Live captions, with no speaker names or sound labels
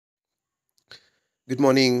Good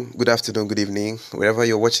morning, good afternoon, good evening, wherever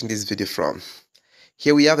you're watching this video from.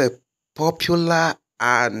 Here we have a popular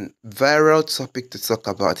and viral topic to talk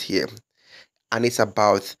about here, and it's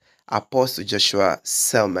about Apostle Joshua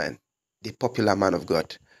Selman, the popular man of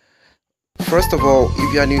God. First of all,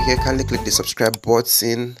 if you are new here, kindly click the subscribe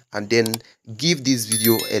button and then give this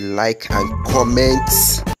video a like and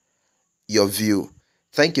comment your view.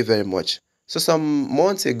 Thank you very much. So some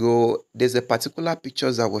months ago, there's a particular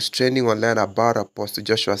picture that was trending online about Apostle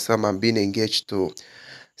Joshua Selman being engaged to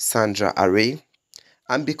Sandra Areh.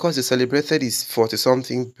 And because he celebrated his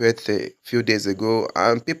 40-something birthday a few days ago,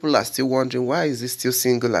 and people are still wondering, why is he still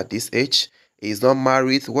single at this age? He's not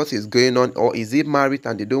married. What is going on? Or is he married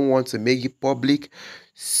and they don't want to make it public?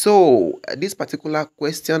 So this particular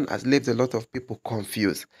question has left a lot of people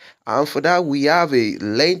confused. And for that, we have a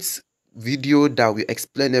length video that will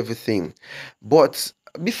explain everything. But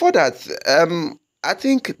before that, I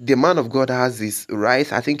think the man of God has his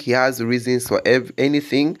right. I think he has reasons for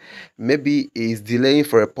anything. Maybe he's delaying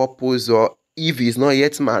for a purpose, or if he's not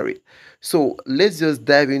yet married. So let's just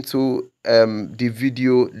dive into the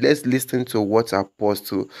video. Let's listen to what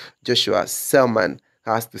Apostle Joshua Selman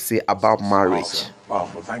has to say about marriage. Awesome.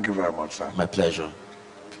 Powerful. Thank you very much, sir. My pleasure.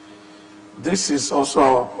 This is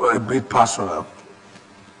also a bit personal.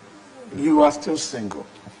 You are still single.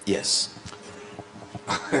 Yes.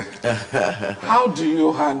 How do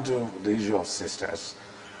you handle the issue of sisters?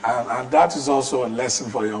 And that is also a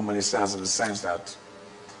lesson for young ministers in the sense that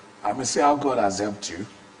I may see how God has helped you.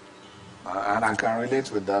 And I can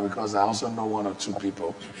relate with that because I also know one or two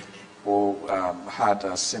people who had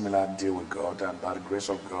a similar deal with God, and by the grace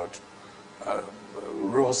of God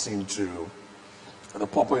rose into the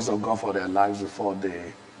purpose of God for their lives before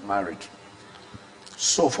they married.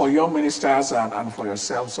 So for young ministers and for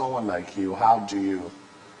yourself, someone like you, how do you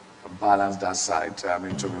balance that side? I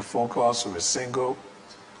mean, to be focused, to be single,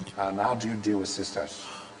 and how do you deal with sisters?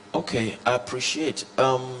 Okay, I appreciate.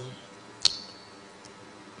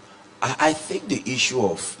 I think the issue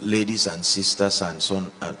of ladies and sisters and so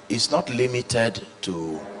on is not limited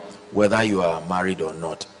to whether you are married or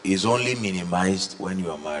not. It's only minimized when you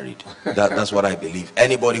are married. That's what I believe.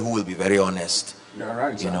 Anybody who will be very honest. You're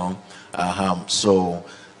right, sir. You know.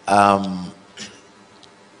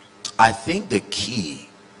 I think the key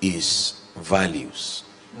is values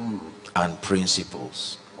and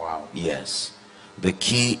principles. Wow. Yes. The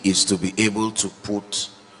key is to be able to put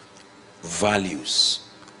values,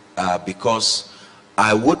 because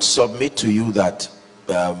I would submit to you that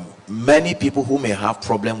many people who may have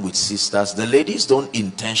problem with sisters, the ladies don't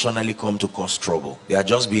intentionally come to cause trouble. They are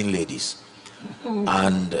just being ladies.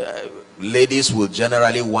 And ladies will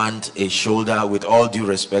generally want a shoulder, with all due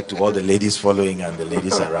respect to all the ladies following and the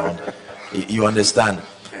ladies around. You understand?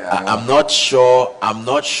 Yeah. I'm not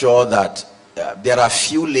sure that there are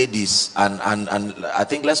few ladies, and I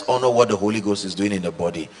think let's honor what the Holy Ghost is doing in the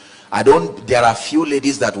body. There are few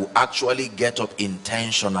ladies that will actually get up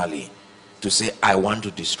intentionally to say, I want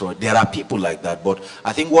to destroy. There are people like that, but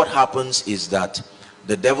I think what happens is that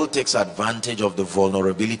the devil takes advantage of the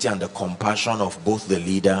vulnerability and the compassion of both the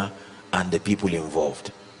leader and the people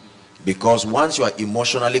involved. Because once you are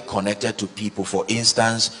emotionally connected to people, for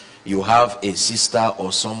instance, you have a sister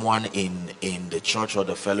or someone in the church or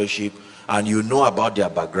the fellowship, and you know about their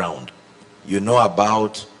background, you know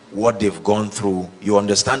about what they've gone through, you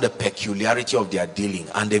understand the peculiarity of their dealing,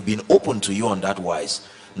 and they've been open to you on that wise.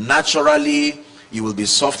 Naturally, you will be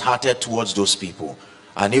soft-hearted towards those people,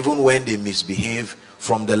 and even when they misbehave,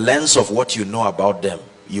 from the lens of what you know about them,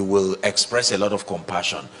 you will express a lot of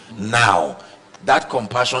compassion. Now, that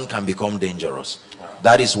compassion can become dangerous.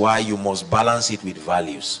 That is why you must balance it with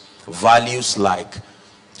values. Values like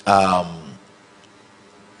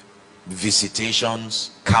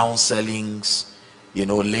visitations, counselings. You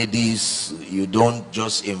know, ladies, you don't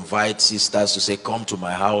just invite sisters to say, come to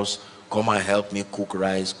my house, come and help me cook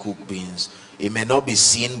rice, cook beans. It may not be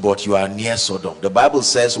seen, but you are near Sodom. The Bible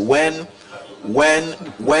says when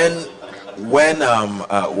what's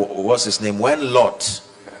his name, when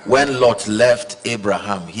Lot left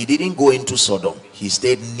Abraham, he didn't go into Sodom, he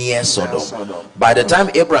stayed near Sodom. By the time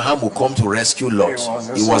Abraham would come to rescue Lot,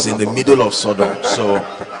 he was in the middle of Sodom. So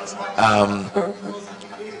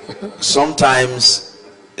sometimes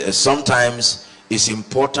it's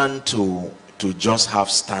important to just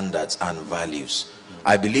have standards and values.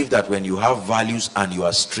 I believe that when you have values and you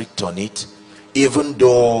are strict on it, even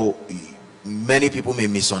though many people may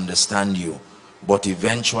misunderstand you, but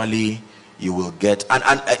eventually you will get, and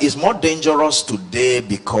it's more dangerous today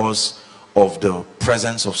because of the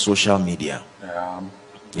presence of social media. Yeah.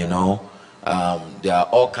 You know, There are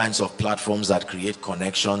all kinds of platforms that create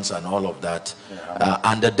connections and all of that.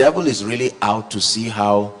 And the devil is really out to see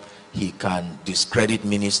how he can discredit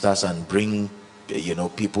ministers and bring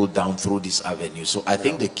people down through this avenue. So I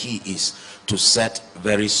think the key is to set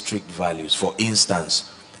very strict values. For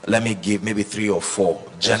instance, let me give maybe 3 or 4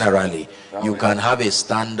 generally. You can have a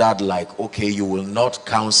standard like, okay, you will not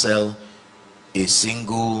counsel a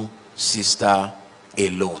single sister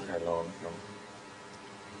alone,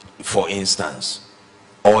 for instance,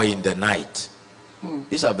 or in the night.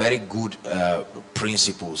 These are very good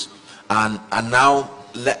principles. And now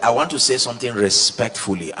I want to say something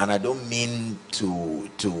respectfully, and I don't mean to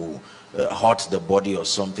hurt the body or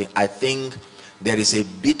something. I think there is a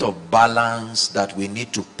bit of balance that we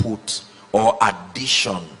need to put, or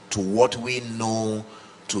addition to what we know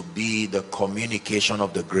to be the communication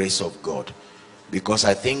of the grace of God. Because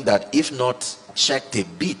I think that if not checked a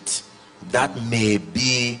bit, that may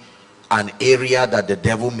be an area that the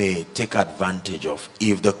devil may take advantage of.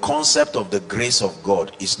 If the concept of the grace of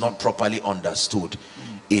God is not properly understood,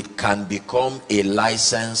 it can become a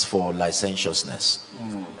license for licentiousness.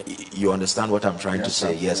 You understand what I'm trying to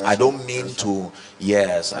say? Yes, I don't mean to,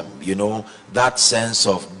 that sense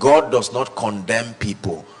of God does not condemn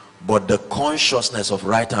people, but the consciousness of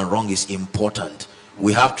right and wrong is important.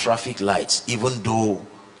 We have traffic lights, even though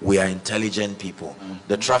we are intelligent people.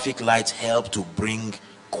 The traffic lights help to bring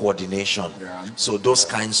coordination. So those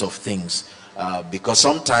kinds of things. Because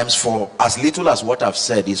sometimes, for as little as what I've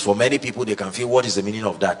said is, for many people, they can feel, what is the meaning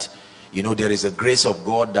of that? There is a grace of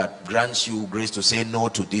God that grants you grace to say no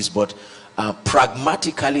to this, but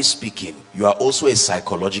pragmatically speaking, you are also a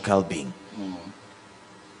psychological being.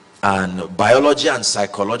 And biology and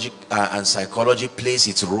psychology plays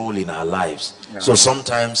its role in our lives. So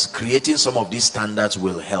sometimes creating some of these standards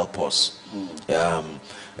will help us.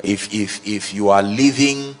 If you are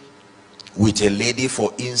living with a lady,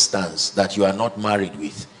 for instance, that you are not married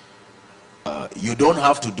with, you don't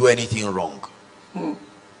have to do anything wrong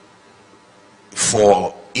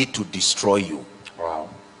for it to destroy you.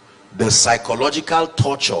 The psychological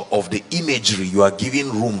torture of the imagery you are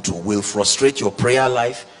giving room to will frustrate your prayer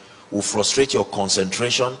life, will frustrate your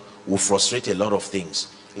concentration, will frustrate a lot of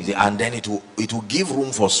things, and then it will give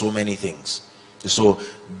room for so many things. So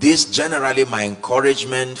this generally my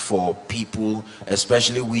encouragement for people,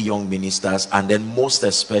 especially we young ministers, and then most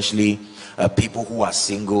especially people who are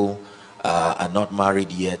single and not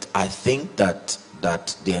married yet. I think that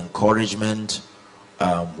the encouragement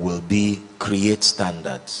will be, create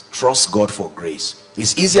standards, trust God for grace.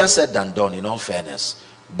 It's easier said than done, in all fairness,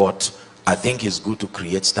 but I think it's good to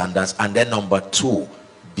create standards. And then number 2,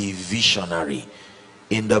 be visionary.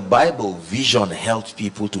 In the Bible, vision helps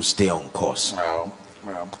people to stay on course.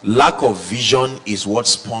 Lack of vision is what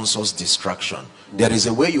sponsors distraction. There is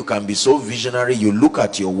a way you can be so visionary, you look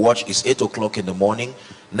at your watch, it's 8 o'clock in the morning,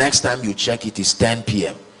 next time you check it is 10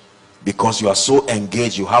 p.m. because you are so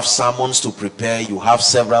engaged, you have sermons to prepare, you have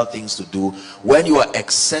several things to do. When you are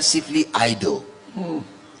excessively idle,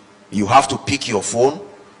 you have to pick your phone.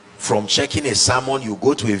 From checking a sermon, you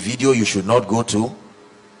go to a video you should not go to.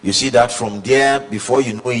 You see that from there, before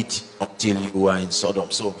you know it, until you are in Sodom.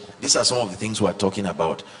 So these are some of the things we are talking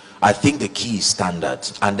about. I think the key is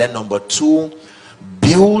standards. And then number 2,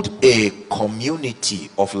 build a community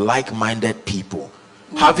of like-minded people.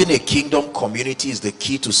 Having a kingdom community is the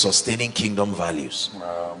key to sustaining kingdom values.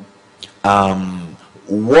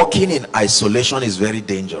 Walking in isolation is very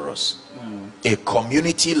dangerous. A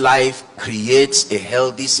community life creates a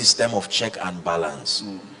healthy system of check and balance.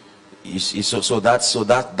 You see, so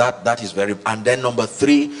that is very. And then number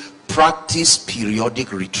 3, practice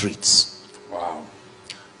periodic retreats.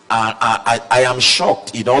 I am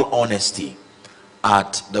shocked, in all honesty,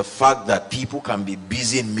 at the fact that people can be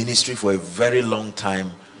busy in ministry for a very long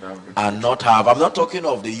time and not have, I'm not talking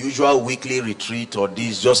of the usual weekly retreat or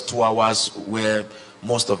these just 2 hours where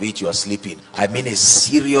most of it you are sleeping. I mean a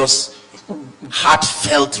serious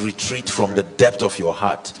heartfelt retreat from the depth of your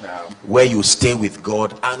heart, where you stay with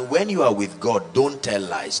God. And when you are with God, don't tell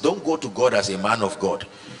lies. Don't go to God as a man of God.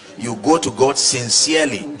 You go to God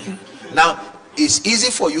sincerely. Now it's easy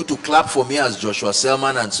for you to clap for me as Joshua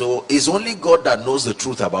Selman, and so it's only God that knows the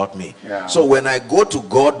truth about me. So when I go to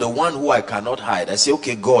God, the one who I cannot hide, I say,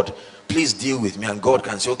 okay, God, please deal with me. And God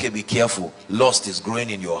can say, okay, be careful, lust is growing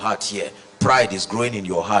in your heart here, pride is growing in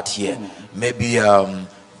your heart here, maybe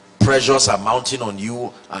pressures are mounting on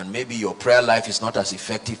you, and maybe your prayer life is not as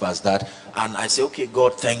effective as that. And I say, okay,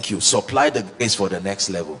 God, thank you, supply the grace for the next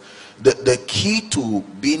level. The key to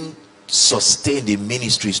being sustained in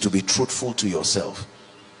ministry is to be truthful to yourself,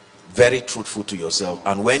 very truthful to yourself.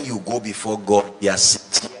 And when you go before God, you are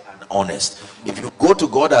sincere and honest. If you go to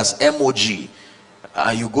God as MOG,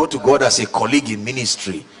 you go to God as a colleague in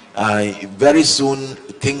ministry, very soon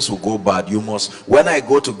things will go bad. You must, when I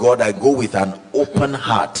go to God, I go with an open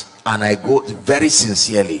heart, and I go very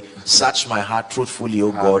sincerely. Search my heart truthfully,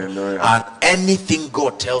 oh God. Hallelujah. And anything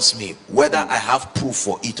God tells me, whether I have proof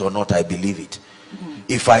for it or not, I believe it.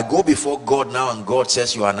 If I go before God now and God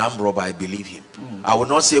says you are an armed robber, I believe him. I will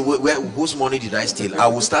not say, whose money did I steal? I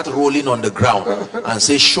will start rolling on the ground and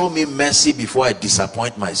say, show me mercy before I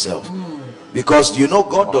disappoint myself. Because you know,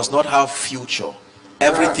 God does not have future.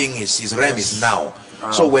 Everything is, his realm is now.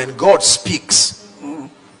 So when God speaks,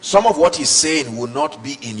 some of what he's saying will not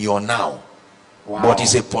be in your now. But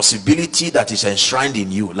it's a possibility that is enshrined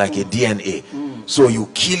in you, like a DNA. So you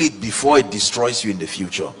kill it before it destroys you in the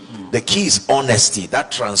future. The key is honesty,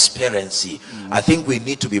 that transparency. I think we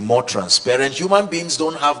need to be more transparent. Human beings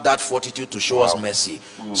don't have that fortitude to show us mercy.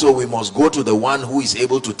 So we must go to the one who is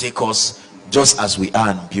able to take us just as we are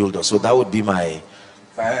and build us. So that would be my...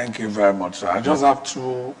 Thank you very much, sir. I just have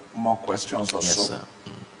 2 more questions or so, sir.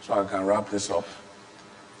 so I can wrap this up.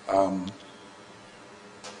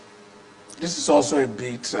 This is also a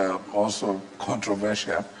bit also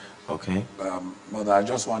controversial. Okay. But I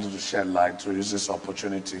just wanted to shed light to use this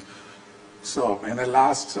opportunity. So in the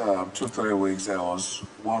last 2-3 weeks, there was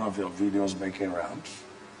one of your videos making rounds.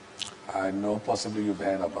 I know possibly you've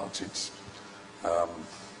heard about it.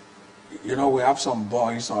 You know, we have some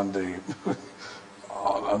boys on the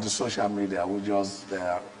on the social media who just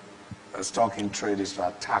they're stalking traders to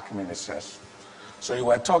attack ministers. So you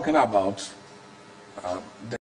were talking about